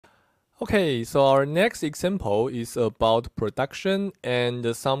Okay, so our next example is about production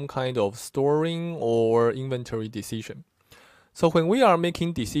and some kind of storing or inventory decision. So when we are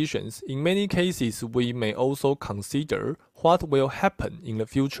making decisions, in many cases, we may also consider what will happen in the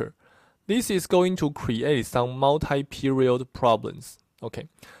future. This is going to create some multi-period problems. Okay,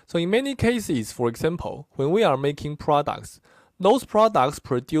 so in many cases, for example, when we are making products, those products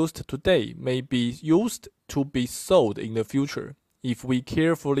produced today may be used to be sold in the future if we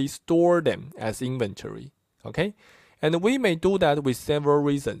carefully store them as inventory. Okay, and we may do that with several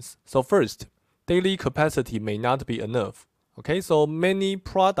reasons. So first, daily capacity may not be enough. Okay, so many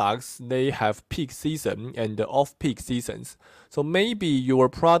products they have peak season and off-peak seasons. So maybe your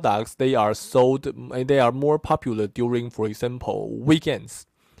products they are sold, they are more popular during, for example, weekends.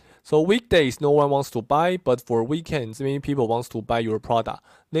 So weekdays no one wants to buy, but for weekends many people wants to buy your product.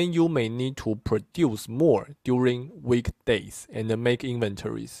 Then you may need to produce more during weekdays and make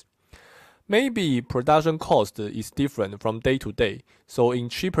inventories. Maybe production cost is different from day to day. So in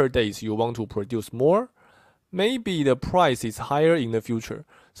cheaper days you want to produce more. Maybe the price is higher in the future.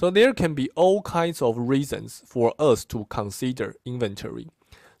 So there can be all kinds of reasons for us to consider inventory.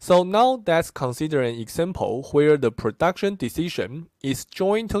 So now let's consider an example where the production decision is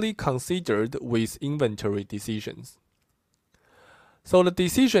jointly considered with inventory decisions. So the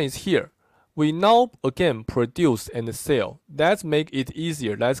decision is here. We now again produce and sell. Let's make it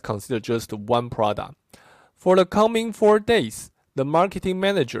easier. Let's consider just one product. For the coming 4 days, the marketing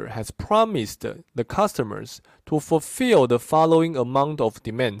manager has promised the customers to fulfill the following amount of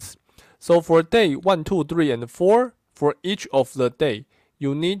demands. So for day 1, 2, 3, and 4, for each of the day,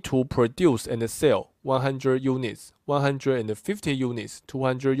 you need to produce and sell 100 units, 150 units,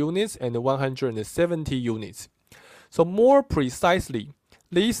 200 units, and 170 units. So more precisely,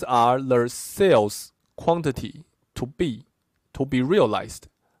 these are the sales quantity to be realized.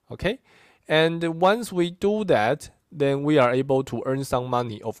 Okay? And once we do that, then we are able to earn some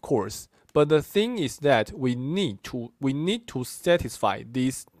money, of course. But the thing is that we need to satisfy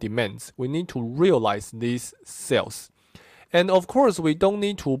these demands. We need to realize these sales. And of course, we don't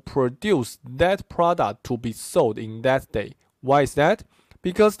need to produce that product to be sold in that day. Why is that?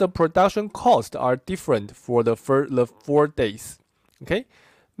 Because the production costs are different for the 4 days. Okay?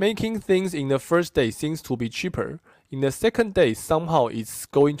 Making things in the first day seems to be cheaper. In the second day, somehow it's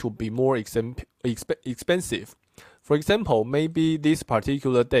going to be more expensive. For example, maybe this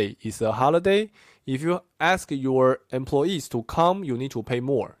particular day is a holiday. If you ask your employees to come, you need to pay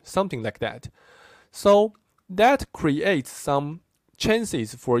more, something like that. So that creates some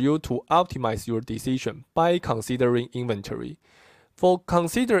chances for you to optimize your decision by considering inventory. For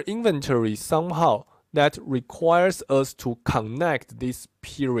consider inventory somehow that requires us to connect these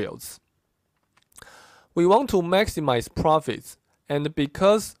periods. We want to maximize profits. And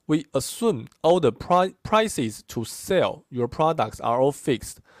because we assume all the prices to sell your products are all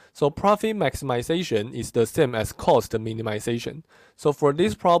fixed, so profit maximization is the same as cost minimization. So for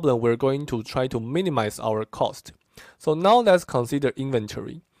this problem, we're going to try to minimize our cost. So now let's consider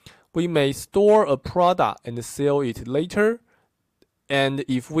inventory. We may store a product and sell it later. And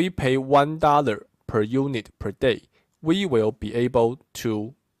if we pay $1 per unit per day, we will be able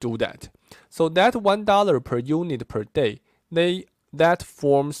to do that. So that $1 per unit per day, that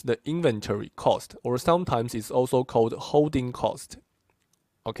forms the inventory cost, or sometimes it's also called holding cost.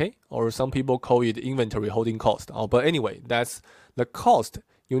 Okay, or some people call it inventory holding cost. But anyway, that's the cost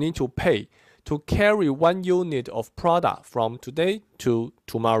you need to pay to carry 1 unit of product from today to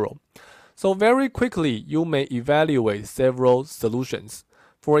tomorrow. So very quickly, you may evaluate several solutions.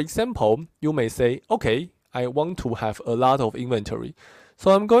 For example, you may say, okay, I want to have a lot of inventory.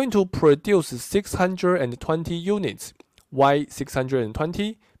 So I'm going to produce 620 units. Why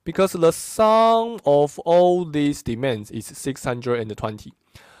 620? Because the sum of all these demands is 620.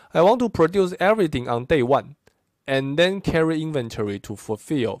 I want to produce everything on day 1 and then carry inventory to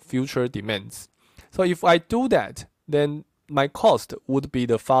fulfill future demands. So if I do that, then my cost would be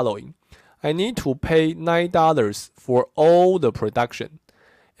the following. I need to pay $9 for all the production.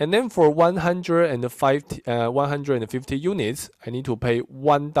 And then for 150 units, I need to pay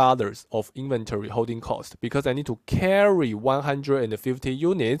 $1 of inventory holding cost because I need to carry 150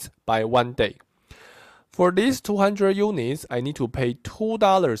 units by 1 day. For these 200 units, I need to pay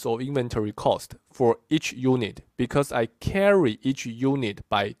 $2 of inventory cost for each unit because I carry each unit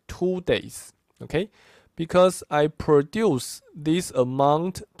by 2 days. Okay? Because I produce this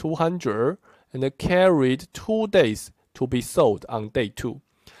amount 200 and carried 2 days to be sold on day 2.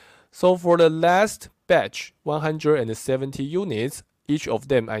 So for the last batch, 170 units, each of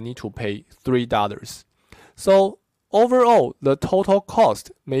them I need to pay $3. So overall, the total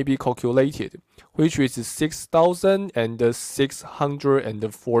cost may be calculated, which is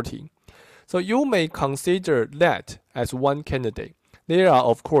 6,640. So you may consider that as one candidate. There are,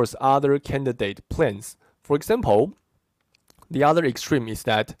 of course, other candidate plans. For example, the other extreme is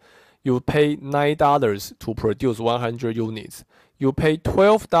that you pay $9 to produce 100 units. You pay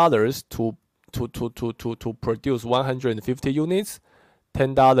 $12 to produce 150 units,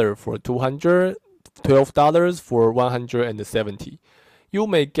 $10 for 200, $12 for 170. You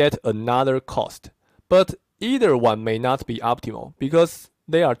may get another cost, but either one may not be optimal because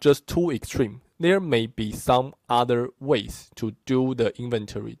they are just too extreme. There may be some other ways to do the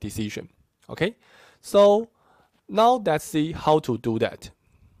inventory decision. Okay, so now let's see how to do that.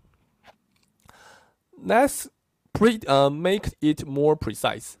 Let's make it more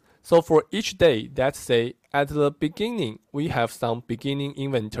precise. So for each day, let's say at the beginning, we have some beginning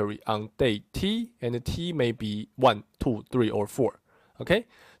inventory on day T, and T may be 1, 2, 3, or 4. Okay,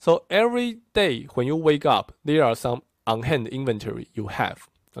 so every day when you wake up, there are some on-hand inventory you have.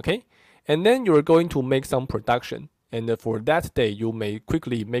 Okay, and then you're going to make some production, and for that day, you may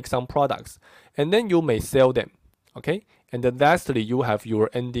quickly make some products, and then you may sell them. Okay, and then lastly, you have your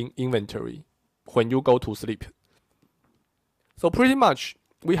ending inventory when you go to sleep. So pretty much,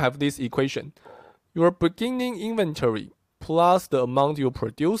 we have this equation. Your beginning inventory plus the amount you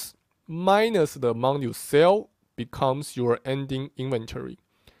produce minus the amount you sell becomes your ending inventory.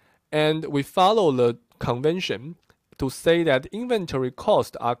 And we follow the convention to say that inventory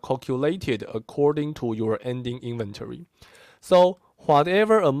costs are calculated according to your ending inventory. So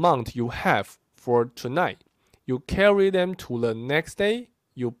whatever amount you have for tonight, you carry them to the next day,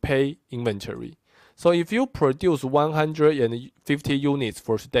 you pay inventory. So if you produce 150 units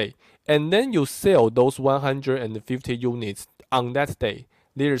for today, and then you sell those 150 units on that day,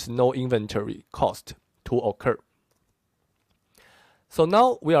 there is no inventory cost to occur. So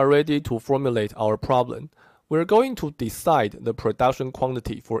now we are ready to formulate our problem. We're going to decide the production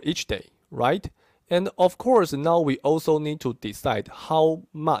quantity for each day, right? And of course, now we also need to decide how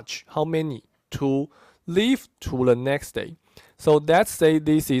many to leave to the next day. So let's say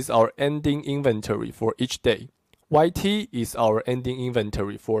this is our ending inventory for each day. YT is our ending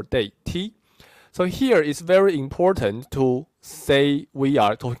inventory for day T. So here it's very important to say we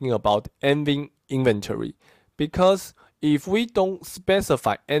are talking about ending inventory, because if we don't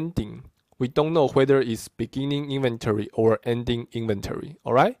specify ending, we don't know whether it's beginning inventory or ending inventory.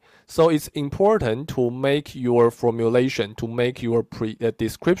 All right. So it's important to make your formulation, to make your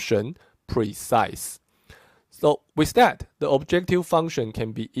description precise. So with that, the objective function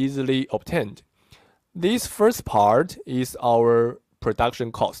can be easily obtained. This first part is our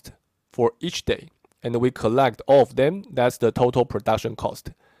production cost for each day, and we collect all of them. That's the total production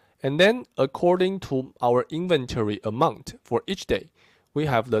cost. And then according to our inventory amount for each day, we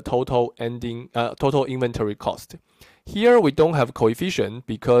have the total inventory cost. Here we don't have coefficient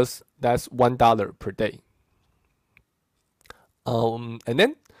because that's $1 per day. And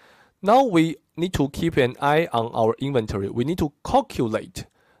then now we need to keep an eye on our inventory. We need to calculate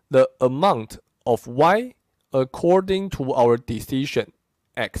the amount of Y according to our decision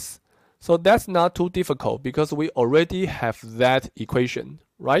X. So that's not too difficult because we already have that equation,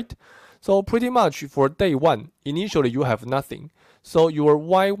 right? So pretty much for day 1, initially you have nothing. So your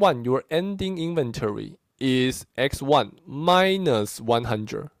Y1, your ending inventory, is X1 minus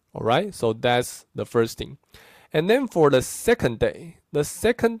 100. All right, so that's the first thing. And then for the second day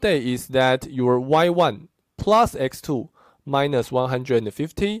is that your Y1 plus X2 minus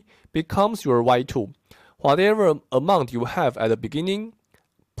 150 becomes your Y2. Whatever amount you have at the beginning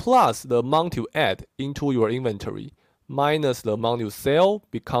plus the amount you add into your inventory minus the amount you sell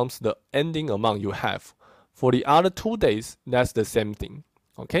becomes the ending amount you have. For the other 2 days, that's the same thing.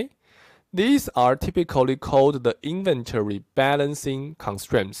 Okay? These are typically called the inventory balancing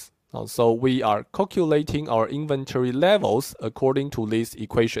constraints. So we are calculating our inventory levels according to these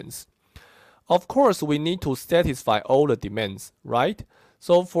equations. Of course, we need to satisfy all the demands, right?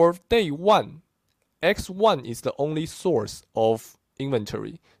 So for day 1, X1 is the only source of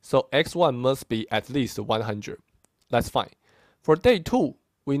inventory. So X1 must be at least 100. That's fine. For day 2,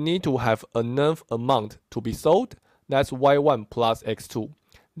 we need to have enough amount to be sold. That's Y1 plus X2.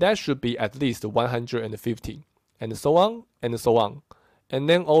 That should be at least 150, and so on, and so on. And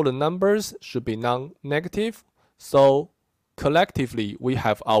then all the numbers should be non-negative. So collectively, we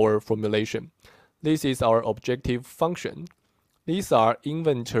have our formulation. This is our objective function. These are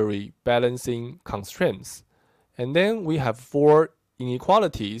inventory balancing constraints. And then we have 4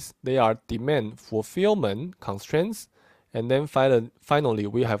 inequalities. They are demand fulfillment constraints. And then finally,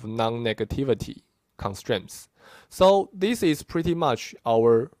 we have non-negativity constraints. So this is pretty much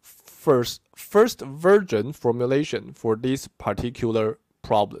our first version formulation for this particular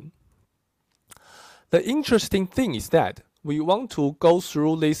problem. The interesting thing is that we want to go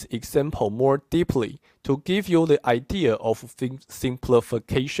through this example more deeply to give you the idea of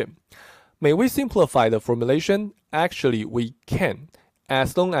simplification. May we simplify the formulation? Actually, we can,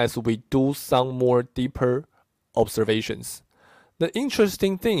 as long as we do some more deeper observations. The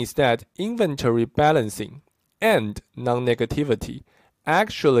interesting thing is that inventory balancing and non-negativity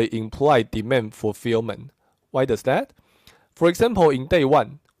actually imply demand fulfillment. Why does that? For example, in day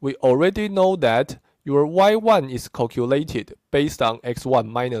 1, we already know that your Y1 is calculated based on X1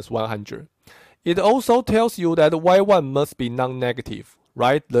 minus 100. It also tells you that Y1 must be non-negative,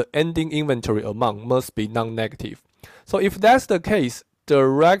 right? The ending inventory amount must be non-negative. So if that's the case,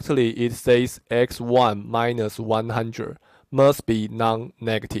 directly it says X1 minus 100 must be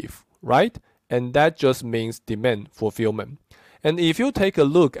non-negative, right? And that just means demand fulfillment. And if you take a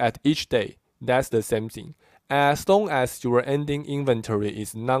look at each day, that's the same thing. As long as your ending inventory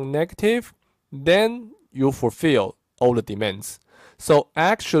is non-negative, then you fulfill all the demands. So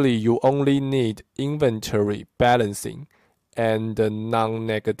actually, you only need inventory balancing and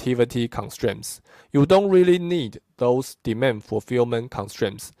non-negativity constraints. You don't really need those demand fulfillment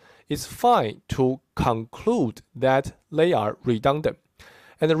constraints. It's fine to conclude that they are redundant.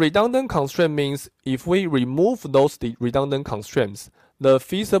 And the redundant constraint means if we remove those redundant constraints, the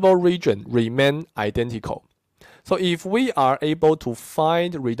feasible region remain identical. So if we are able to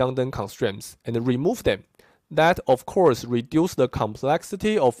find redundant constraints and remove them, that of course reduces the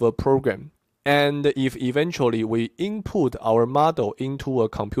complexity of a program. And if eventually we input our model into a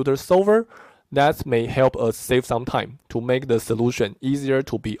computer solver, that may help us save some time to make the solution easier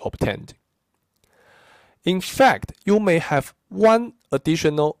to be obtained. In fact, you may have one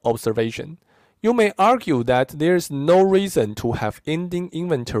additional observation. You may argue that there is no reason to have ending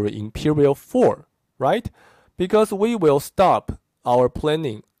inventory in period 4, right? Because we will stop our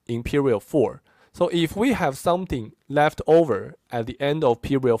planning in period 4. So if we have something left over at the end of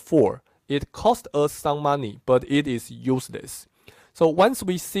period 4, it costs us some money, but it is useless. So once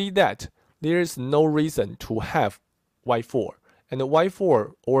we see that, there is no reason to have Y4. And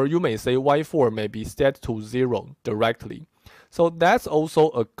Y4, or you may say Y4 may be set to 0 directly. So that's also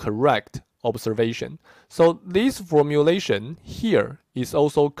a correct observation. So this formulation here is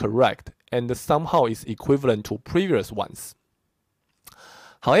also correct and somehow is equivalent to previous ones.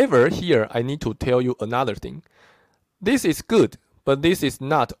 However, here I need to tell you another thing. This is good, but this is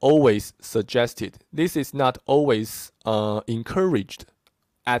not always suggested. This is not always encouraged,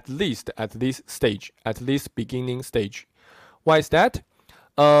 at least at this stage, at this beginning stage. Why is that?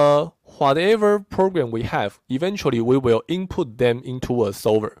 Whatever program we have, eventually we will input them into a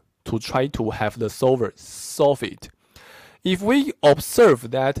solver to try to have the solver solve it. If we observe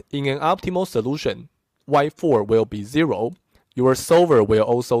that in an optimal solution, Y4 will be 0, your solver will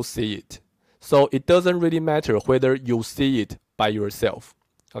also see it. So it doesn't really matter whether you see it by yourself.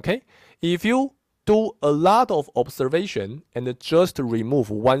 Okay? If you do a lot of observation and just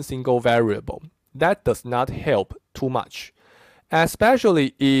remove one single variable, that does not help too much.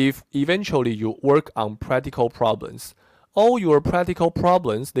 Especially if eventually you work on practical problems. All your practical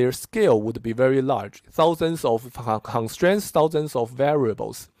problems, their scale would be very large. Thousands of constraints, thousands of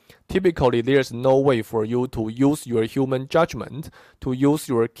variables. Typically, there's no way for you to use your human judgment, to use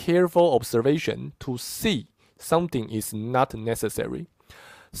your careful observation to see something is not necessary.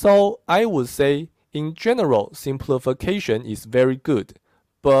 So I would say, in general, simplification is very good,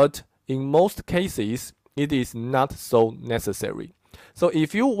 but in most cases, it is not so necessary. So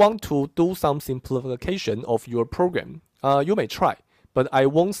if you want to do some simplification of your program, you may try, but I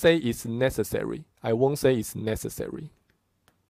won't say it's necessary. I won't say it's necessary.